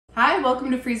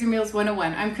welcome to Freezer Meals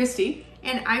 101. I'm Christy.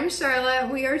 And I'm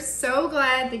Charlotte. We are so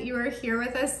glad that you are here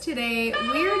with us today.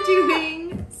 We're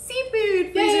doing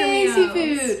seafood freezer meals.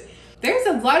 Seafood! There's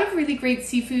a lot of really great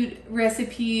seafood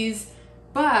recipes,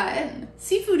 but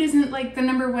seafood isn't like the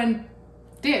 #1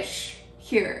 dish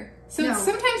here. So No. it's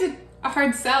sometimes a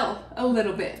hard sell a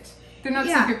little bit. They're not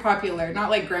super popular, not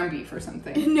like ground beef or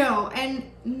something. No, and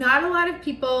not a lot of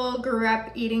people grew up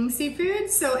eating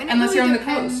seafood, so and unless it really you're on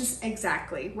depends the coast.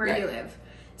 exactly where Right. you live.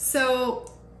 So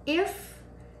if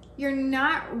you're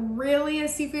not really a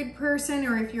seafood person,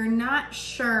 or if you're not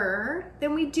sure,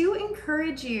 then we do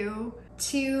encourage you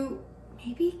to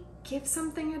maybe give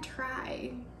something a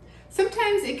try.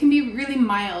 Sometimes it can be really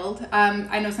mild.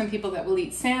 I know some people that will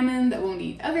eat salmon that won't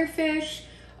eat other fish,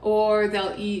 or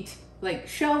they'll eat like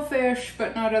shellfish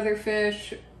but not other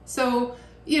fish. So,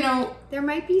 you know, there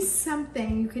might be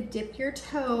something you could dip your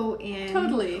toe in.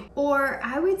 Totally. Or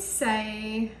I would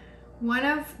say one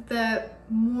of the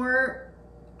more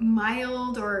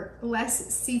mild or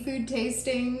less seafood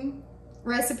tasting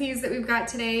recipes that we've got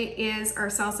today is our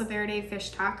salsa verde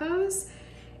fish tacos.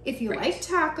 If you like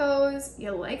tacos, you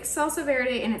like salsa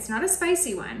verde, and it's not a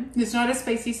spicy one. It's not a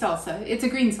spicy salsa. It's a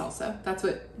green salsa. That's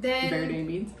what verde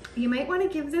means. You might want to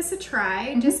give this a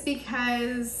try, just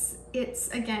because it's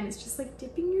just like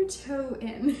dipping your toe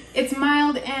in. It's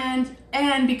mild, and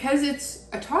because it's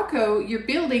a taco, you're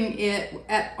building it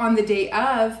on the day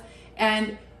of.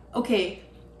 And okay,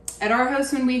 at our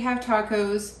house when we have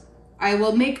tacos, I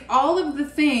will make all of the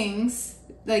things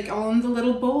like all in the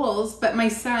little bowls, but my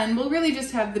son will really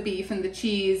just have the beef and the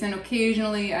cheese, and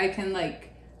occasionally I can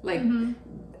like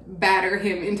batter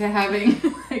him into having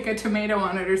like a tomato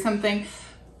on it or something.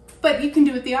 But you can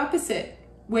do it the opposite,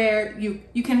 where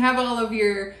you can have all of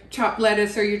your chopped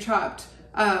lettuce or your chopped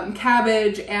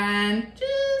cabbage and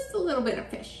just a little bit of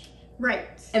fish. Right.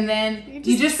 And then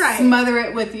you just smother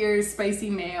it with your spicy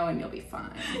mayo and you'll be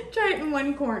fine. Try it in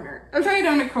one corner. Try it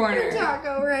on a corner. Your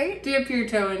taco, right? Dip your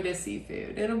toe into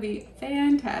seafood. It'll be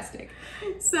fantastic.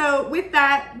 So with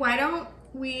that, why don't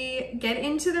we get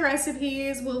into the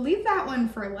recipes? We'll leave that one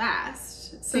for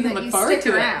last so that you stick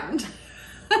around.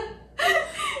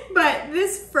 But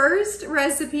this first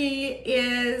recipe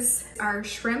is our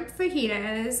shrimp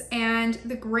fajitas, and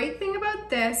the great thing about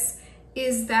this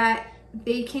is that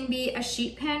they can be a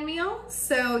sheet pan meal,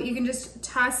 so you can just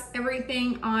toss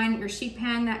everything on your sheet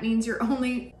pan. That means you're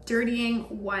only dirtying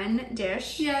one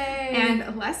dish. Yay!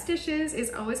 And less dishes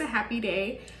is always a happy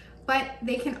day. But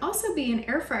they can also be an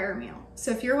air fryer meal.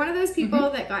 So if you're one of those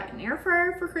people that got an air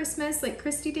fryer for Christmas like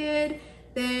Christy did,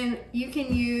 then you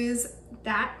can use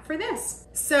that for this.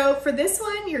 So for this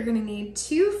one, you're gonna need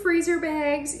 2 freezer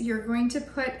bags. You're going to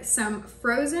put some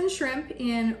frozen shrimp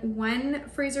in one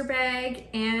freezer bag,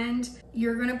 and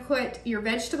you're gonna put your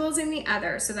vegetables in the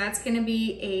other. So that's gonna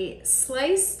be a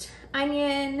sliced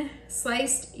onion,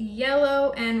 sliced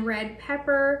yellow and red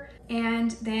pepper,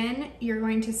 and then you're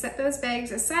going to set those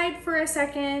bags aside for a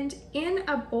second. In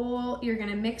a bowl, you're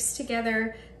gonna mix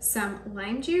together some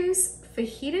lime juice,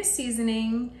 fajita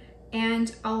seasoning,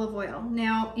 and olive oil.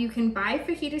 Now you can buy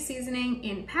fajita seasoning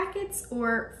in packets,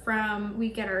 or we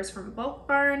get ours from Bulk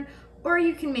Barn, or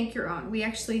you can make your own. We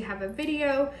actually have a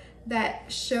video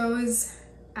that shows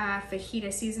a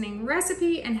fajita seasoning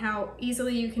recipe and how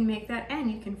easily you can make that, and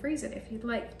you can freeze it if you'd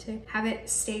like to have it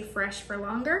stay fresh for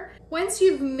longer. Once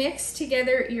you've mixed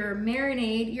together your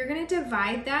marinade, you're gonna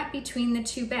divide that between the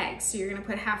 2 bags. So you're gonna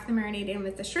put half the marinade in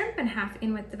with the shrimp and half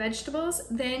in with the vegetables.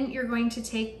 Then you're going to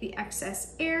take the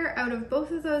excess air out of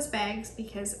both of those bags,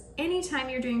 because anytime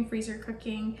you're doing freezer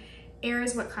cooking, air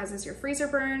is what causes your freezer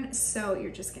burn. So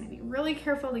you're just gonna be really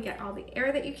careful to get all the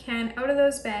air that you can out of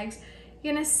those bags.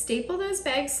 You're gonna staple those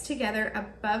bags together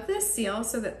above the seal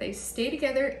so that they stay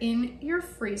together in your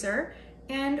freezer,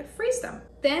 and freeze them.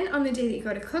 Then on the day that you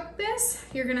go to cook this,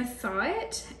 you're gonna thaw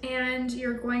it, and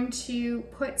you're going to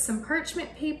put some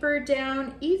parchment paper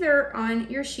down either on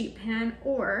your sheet pan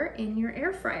or in your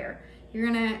air fryer.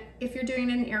 If you're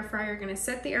doing it in the air fryer, you're gonna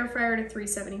set the air fryer to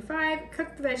 375,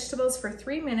 cook the vegetables for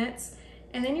 3 minutes,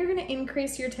 and then you're gonna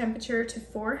increase your temperature to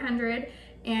 400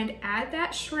 and add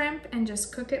that shrimp and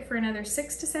just cook it for another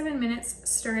 6 to 7 minutes,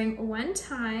 stirring 1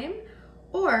 time.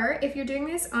 Or if you're doing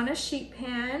this on a sheet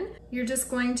pan, you're just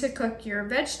going to cook your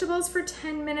vegetables for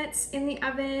 10 minutes in the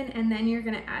oven, and then you're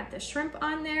gonna add the shrimp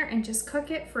on there and just cook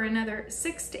it for another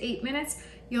 6 to 8 minutes.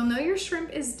 You'll know your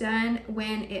shrimp is done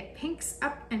when it pinks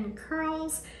up and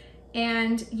curls,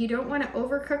 and you don't wanna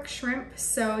overcook shrimp,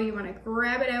 so you wanna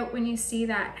grab it out when you see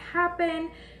that happen.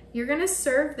 You're gonna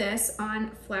serve this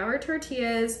on flour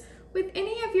tortillas with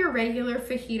any of your regular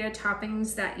fajita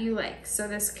toppings that you like. So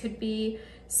this could be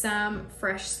some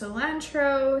fresh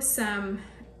cilantro, some,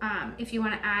 if you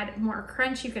want to add more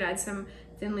crunch, you could add some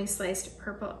thinly sliced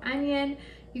purple onion.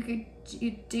 You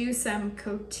could do some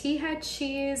cotija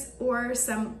cheese or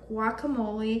some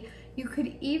guacamole. You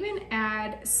could even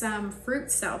add some fruit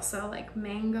salsa, like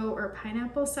mango or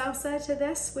pineapple salsa to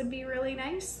this would be really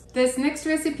nice. This next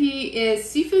recipe is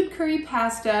seafood curry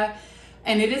pasta,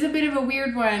 and it is a bit of a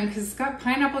weird one because it's got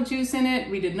pineapple juice in it.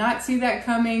 We did not see that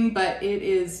coming, but it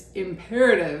is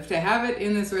imperative to have it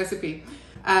in this recipe.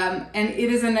 And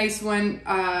it is a nice one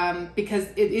because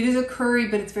it is a curry,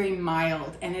 but it's very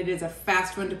mild, and it is a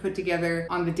fast one to put together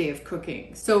on the day of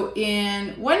cooking. So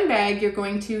in one bag, you're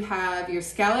going to have your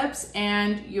scallops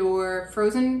and your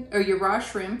frozen or your raw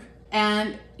shrimp,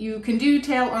 and you can do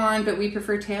tail on, but we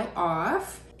prefer tail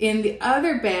off. In the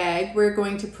other bag, we're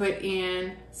going to put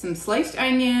in some sliced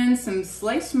onions, some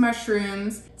sliced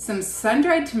mushrooms, some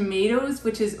sun-dried tomatoes,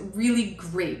 which is really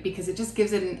great because it just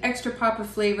gives it an extra pop of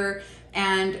flavor.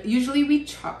 And usually we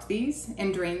chop these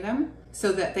and drain them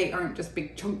so that they aren't just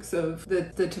big chunks of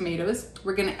the tomatoes.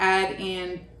 We're gonna add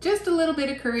in just a little bit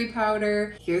of curry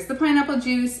powder. Here's the pineapple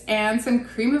juice and some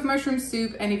cream of mushroom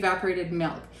soup and evaporated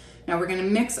milk. Now we're gonna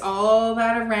mix all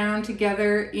that around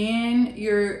together in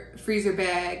your freezer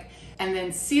bag and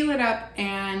then seal it up,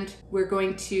 and we're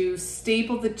going to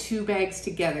staple the two bags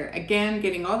together. Again,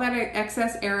 getting all that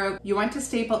excess air out. You want to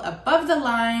staple above the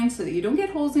line so that you don't get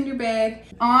holes in your bag.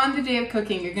 On the day of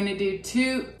cooking, you're gonna do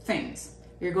two things.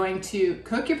 You're going to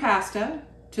cook your pasta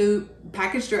to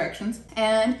package directions,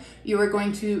 and you are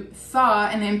going to thaw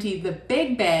and empty the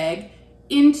big bag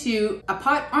into a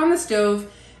pot on the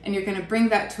stove, and you're gonna bring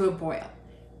that to a boil.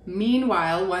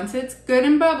 Meanwhile, once it's good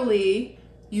and bubbly,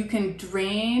 you can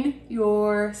drain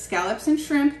your scallops and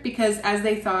shrimp because as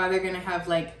they thaw, they're gonna have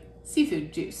like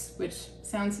seafood juice, which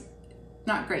sounds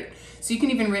not great. So you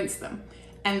can even rinse them.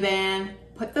 And then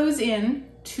put those in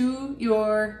to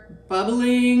your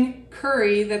bubbling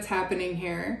curry that's happening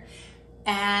here.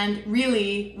 And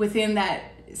really within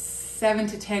that 7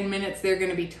 to 10 minutes, they're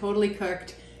gonna be totally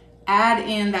cooked. Add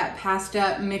in that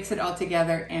pasta, mix it all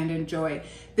together, and enjoy.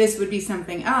 This would be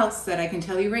something else that I can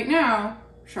tell you right now,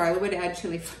 Charlotte would add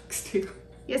chili flakes to.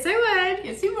 Yes, I would.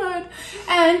 Yes, you would.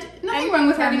 And nothing wrong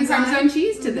with adding Parmesan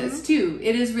cheese to this too.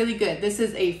 It is really good. This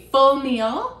is a full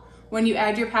meal when you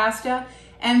add your pasta.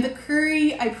 And the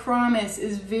curry, I promise,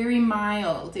 is very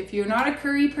mild. If you're not a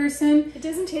curry person, it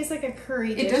doesn't taste like a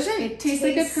curry dish. It doesn't taste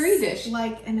like a curry dish.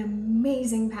 Like an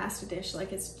amazing pasta dish.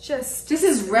 Like it's just this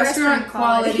is restaurant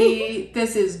quality.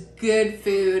 This is good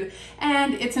food,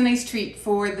 and it's a nice treat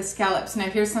for the scallops. Now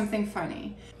here's something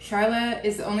funny. Charlotte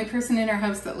is the only person in our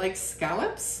house that likes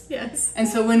scallops. Yes. And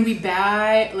so when we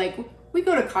buy, like, we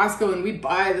go to Costco and we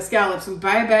buy the scallops. We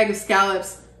buy a bag of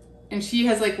scallops, and she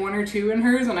has like 1 or 2 in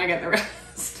hers, and I get the rest.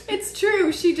 It's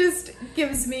true. She just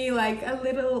gives me like a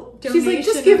little donation. She's like,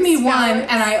 just give me one,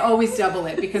 and I always double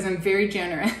it because I'm very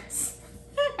generous.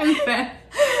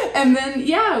 and then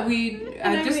yeah, we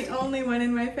I'm the only one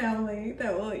in my family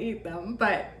that will eat them,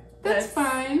 but that's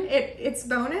fine. It's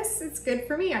bonus. It's good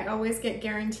for me. I always get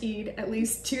guaranteed at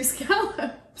least 2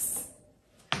 scallops.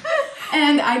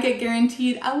 And I get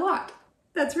guaranteed a lot.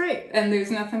 That's right. And there's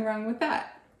nothing wrong with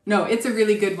that. No, it's a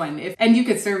really good one. And you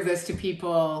could serve this to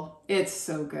people. It's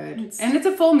so good. And it's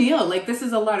a full meal. Like, this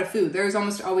is a lot of food. There's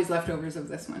almost always leftovers of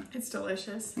this one. It's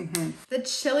delicious. Mm-hmm. The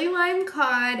chili lime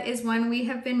cod is one we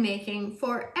have been making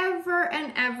forever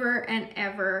and ever and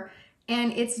ever.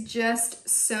 And it's just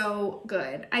so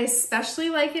good. I especially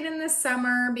like it in the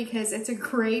summer because it's a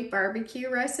great barbecue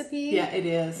recipe. Yeah, it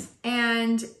is.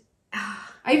 And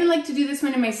I even like to do this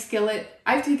one in my skillet.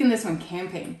 I've taken this one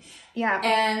camping. Yeah,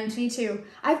 and me too.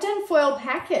 I've done foil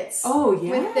packets. Oh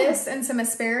yeah, with this and some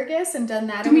asparagus, and done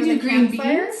that. Did we do green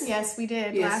beans? Yes, we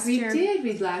did. Yes, we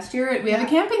did. Last year. We have a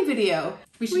camping video.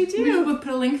 We should put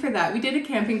a link for that. We did a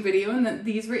camping video, and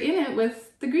these were in it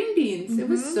with the green beans. It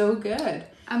was so good.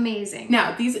 Amazing.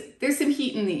 Now there's some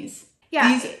heat in these.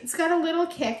 Yeah, it's got a little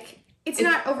kick. It's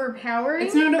not overpowering.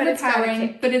 It's not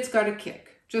overpowering, but it's got a kick.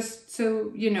 Just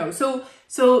so you know. So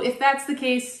if that's the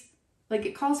case, like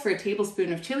it calls for a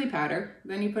tablespoon of chili powder,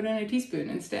 then you put in a teaspoon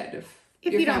instead of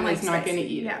if your you don't like family's not going to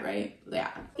eat it, right?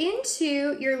 Yeah.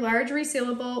 Into your large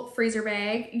resealable freezer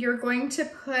bag, you're going to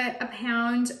put a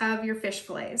pound of your fish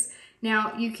fillets.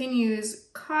 Now you can use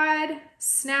cod,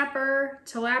 snapper,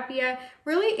 tilapia,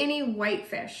 really any white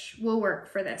fish will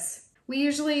work for this. We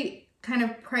usually kind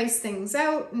of price things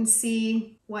out and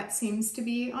see what seems to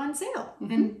be on sale.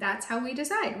 And that's how we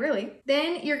decide, really.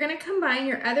 Then you're gonna combine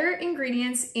your other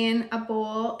ingredients in a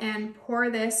bowl and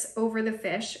pour this over the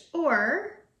fish,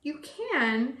 or you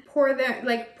can pour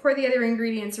the other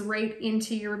ingredients right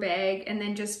into your bag and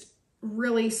then just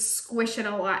really squish it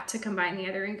a lot to combine the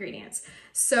other ingredients.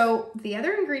 So the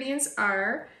other ingredients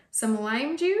are some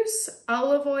lime juice,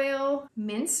 olive oil,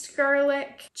 minced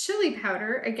garlic, chili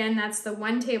powder. Again, that's the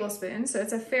 1 tablespoon, so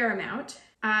it's a fair amount.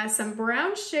 Some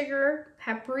brown sugar,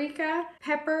 paprika,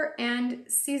 pepper, and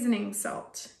seasoning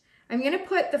salt. I'm going to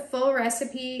put the full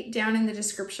recipe down in the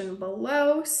description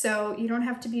below, so you don't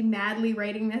have to be madly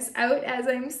writing this out as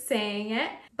I'm saying it,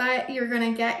 but you're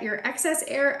going to get your excess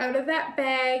air out of that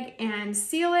bag and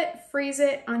seal it, freeze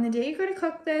it. On the day you go to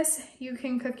cook this, you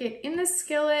can cook it in the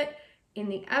skillet, in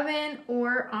the oven,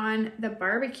 or on the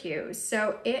barbecue.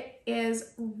 So it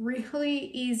is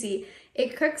really easy.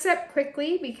 It cooks up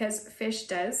quickly because fish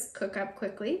does cook up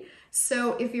quickly.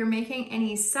 So if you're making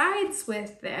any sides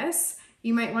with this,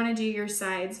 you might want to do your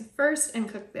sides first and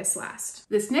cook this last.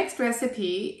 This next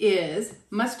recipe is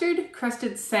mustard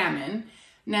crusted salmon.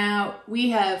 Now, we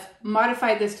have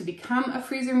modified this to become a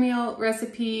freezer meal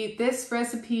recipe. This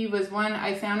recipe was one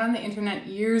I found on the internet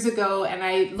years ago, and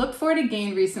I looked for it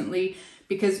again recently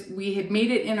because we had made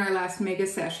it in our last mega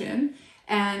session,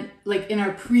 and like in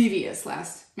our previous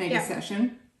last mega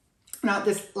session, not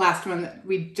this last one that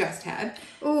we just had.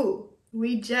 Ooh,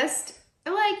 we just,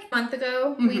 like a month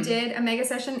ago, we did a mega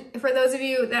session. For those of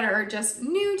you that are just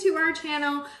new to our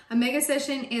channel, a mega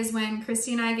session is when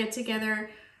Christy and I get together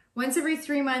once every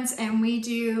 3 months and we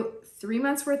do 3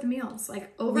 months worth of meals,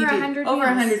 like over 100 meals. Over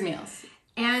 100 meals.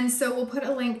 And so we'll put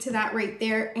a link to that right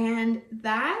there. And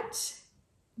that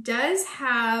does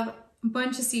have a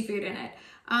bunch of seafood in it.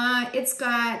 It's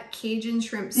got Cajun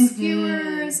shrimp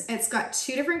skewers. It's got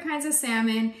 2 different kinds of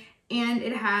salmon, and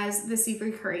it has the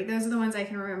seafood curry. Those are the ones I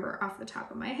can remember off the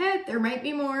top of my head. There might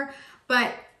be more,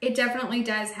 but it definitely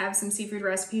does have some seafood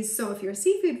recipes. So if you're a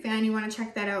seafood fan, you want to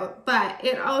check that out. But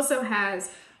it also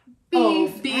has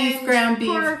beef, ground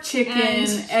beef,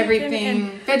 chicken,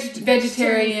 everything,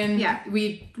 vegetarian. Yeah.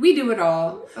 We do it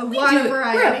all. A lot of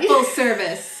variety. We're a full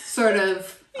service sort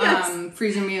of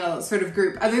freezer meal sort of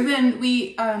group. Other than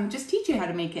we just teach you how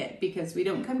to make it because we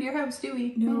don't come to your house, do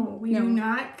we? No, we do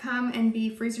not come and be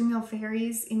freezer meal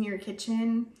fairies in your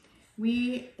kitchen.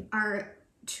 We are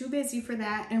too busy for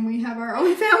that, and we have our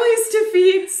own families to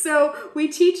feed, so we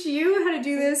teach you how to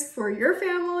do this for your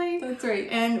family. That's right.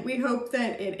 And we hope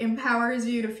that it empowers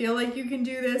you to feel like you can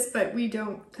do this, but we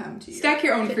don't come to you. Stack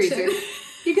your own freezer.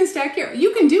 You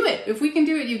can do it. If we can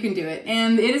do it, you can do it.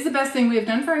 And it is the best thing we have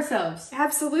done for ourselves.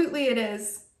 Absolutely it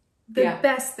is. The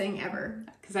best thing ever.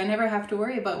 Because I never have to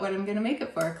worry about what I'm going to make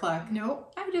at 4 o'clock.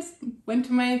 Nope. I just went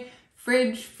to my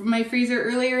freezer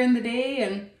earlier in the day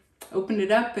and opened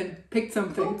it up and picked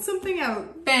something. Pulled something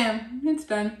out. Bam, it's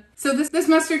done. So this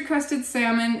mustard crusted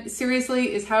salmon,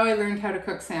 seriously, is how I learned how to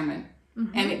cook salmon.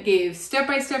 And it gave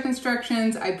step-by-step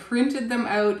instructions. I printed them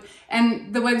out,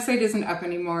 and the website isn't up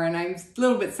anymore, and I'm a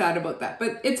little bit sad about that,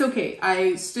 but it's okay.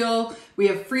 We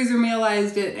have freezer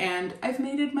mealized it, and I've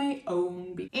made it my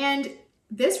own. And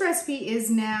this recipe is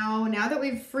now that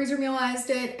we've freezer mealized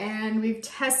it and we've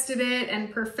tested it and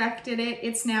perfected it,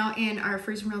 it's now in our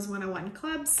Freezer Meals 101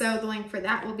 club. So the link for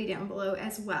that will be down below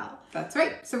as well. That's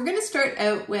right. So we're going to start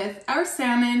out with our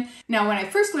salmon. Now, when I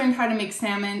first learned how to make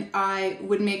salmon, I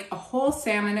would make a whole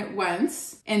salmon at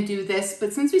once and do this.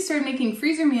 But since we started making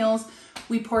freezer meals,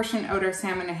 we portion out our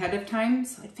salmon ahead of time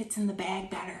so it fits in the bag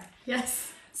better. Yes.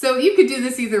 So you could do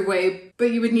this either way,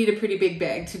 but you would need a pretty big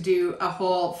bag to do a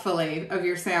whole fillet of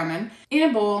your salmon. In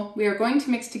a bowl, we are going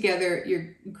to mix together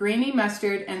your grainy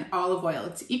mustard and olive oil.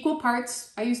 It's equal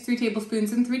parts. I use 3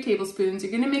 tablespoons and 3 tablespoons.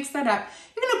 You're going to mix that up.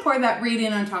 You're going to pour that right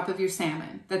in on top of your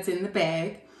salmon that's in the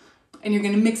bag, and you're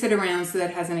going to mix it around so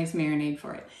that it has a nice marinade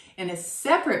for it. In a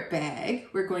separate bag,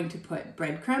 we're going to put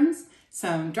breadcrumbs,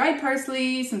 some dried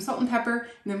parsley, some salt and pepper,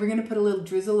 and then we're going to put a little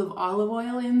drizzle of olive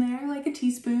oil in there, like a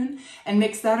teaspoon, and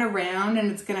mix that around,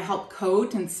 and it's going to help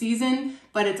coat and season,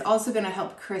 but it's also going to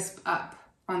help crisp up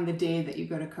on the day that you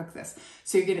go to cook this.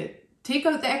 So you're going to take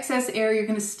out the excess air, you're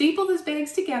going to staple those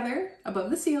bags together above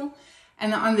the seal,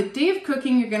 and on the day of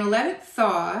cooking, you're going to let it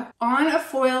thaw on a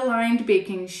foil-lined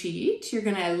baking sheet. You're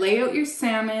going to lay out your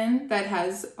salmon that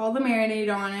has all the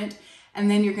marinade on it, and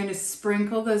then you're going to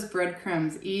sprinkle those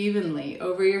breadcrumbs evenly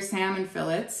over your salmon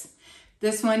fillets.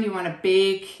 This one you want to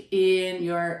bake in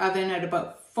your oven at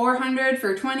about 400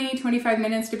 for 20-25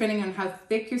 minutes, depending on how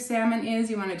thick your salmon is.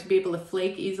 You want it to be able to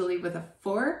flake easily with a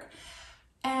fork.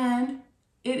 And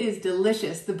it is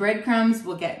delicious. The breadcrumbs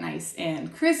will get nice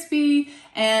and crispy,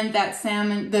 and that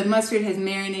salmon, the mustard has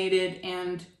marinated,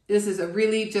 and this is a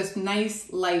really just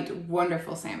nice, light,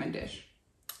 wonderful salmon dish.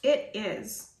 It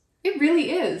is. It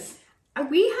really is.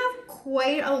 We have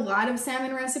quite a lot of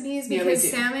salmon recipes because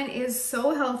salmon is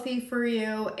so healthy for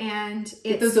you, and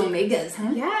it's those omegas,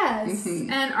 huh? Yes.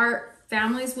 And our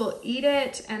families will eat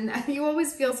it, and you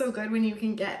always feel so good when you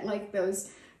can get like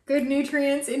those good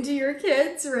nutrients into your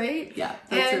kids, right? Yeah,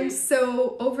 that's right.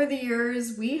 So over the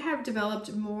years, we have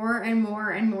developed more and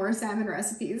more and more salmon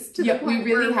recipes to the point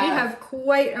where we have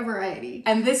quite a variety.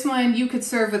 And this one you could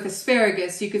serve with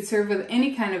asparagus. You could serve with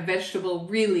any kind of vegetable,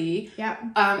 really. Yeah.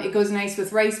 It goes nice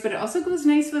with rice, but it also goes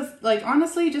nice with, like,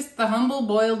 honestly, just the humble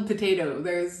boiled potato.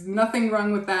 There's nothing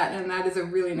wrong with that, and that is a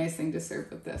really nice thing to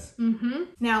serve with this.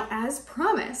 Now, as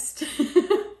promised...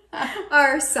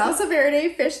 our salsa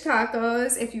verde fish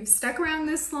tacos. If you've stuck around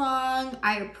this long,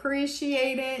 I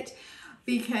appreciate it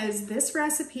because this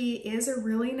recipe is a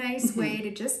really nice way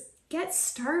to just get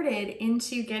started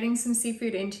into getting some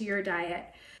seafood into your diet.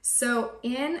 So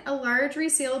in a large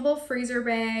resealable freezer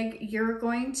bag, you're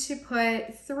going to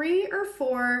put 3 or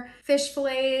 4 fish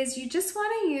fillets. You just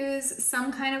want to use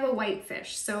some kind of a white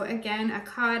fish. So again, a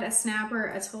cod, a snapper,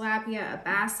 a tilapia, a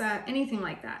bassa, anything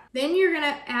like that. Then you're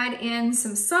going to add in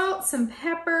some salt, some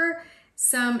pepper,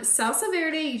 some salsa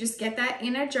verde. You just get that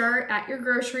in a jar at your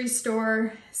grocery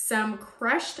store, some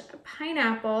crushed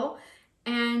pineapple,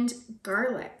 and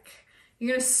garlic.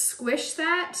 You're gonna squish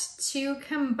that to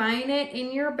combine it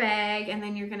in your bag, and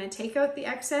then you're gonna take out the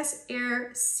excess air,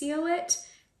 seal it,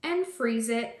 and freeze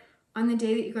it. On the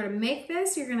day that you go to make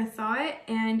this, you're gonna thaw it,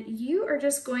 and you are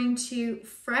just going to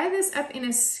fry this up in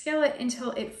a skillet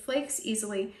until it flakes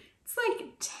easily. It's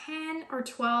like 10 or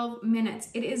 12 minutes.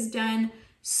 It is done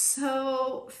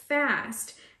so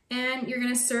fast. And you're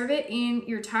gonna serve it in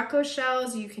your taco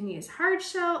shells. You can use hard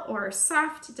shell or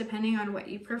soft, depending on what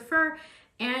you prefer.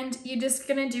 And you're just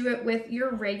gonna do it with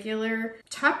your regular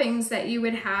toppings that you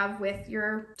would have with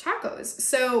your tacos.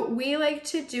 So we like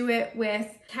to do it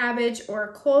with cabbage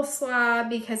or coleslaw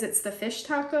because it's the fish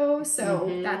taco,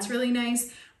 so that's really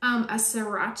nice. A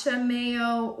sriracha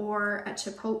mayo or a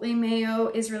chipotle mayo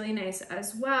is really nice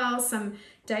as well. Some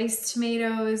diced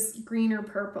tomatoes, green or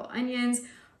purple onions.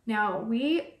 Now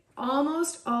we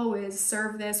almost always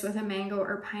serve this with a mango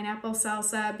or pineapple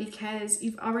salsa because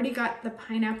you've already got the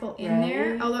pineapple in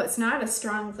there, although it's not a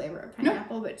strong flavor of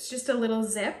pineapple, but it's just a little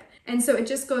zip. And so it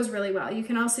just goes really well. You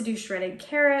can also do shredded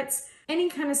carrots, any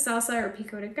kind of salsa or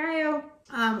pico de gallo.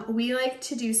 We like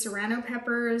to do serrano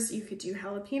peppers. You could do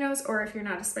jalapenos, or if you're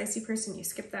not a spicy person, you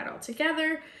skip that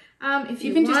altogether. If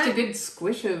you even want, just a good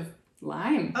squish of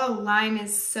lime. Oh, lime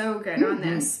is so good on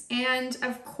this. And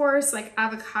of course, like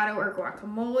avocado or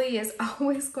guacamole is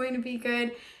always going to be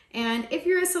good. And if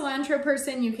you're a cilantro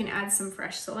person, you can add some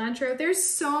fresh cilantro. There's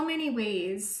so many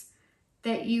ways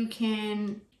that you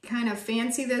can kind of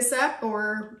fancy this up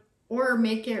or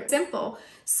make it simple.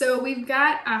 So we've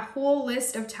got a whole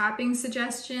list of topping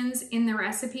suggestions in the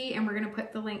recipe, and we're gonna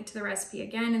put the link to the recipe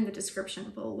again in the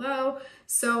description below.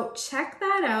 So check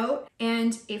that out.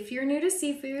 And if you're new to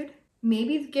seafood,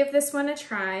 maybe give this one a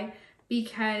try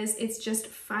because it's just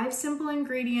 5 simple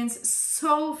ingredients,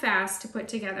 so fast to put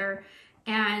together,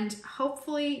 and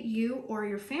hopefully you or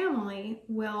your family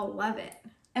will love it.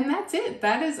 And that's it.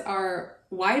 That is our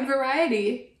wide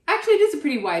variety. Actually, it is a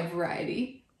pretty wide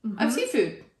variety of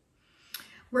seafood.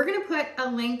 We're gonna put a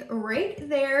link right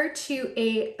there to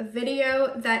a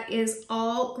video that is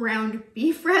all ground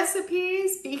beef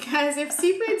recipes because if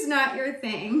seafood's not your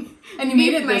thing, and you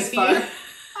made it this far.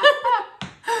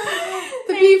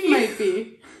 The beef might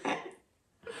be.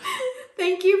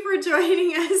 Thank you for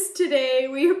joining us today.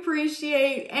 We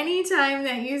appreciate any time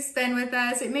that you spend with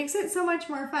us. It makes it so much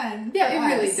more fun. Yeah,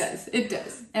 it really does. It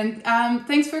does. And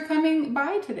thanks for coming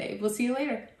by today. We'll see you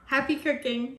later. Happy cooking.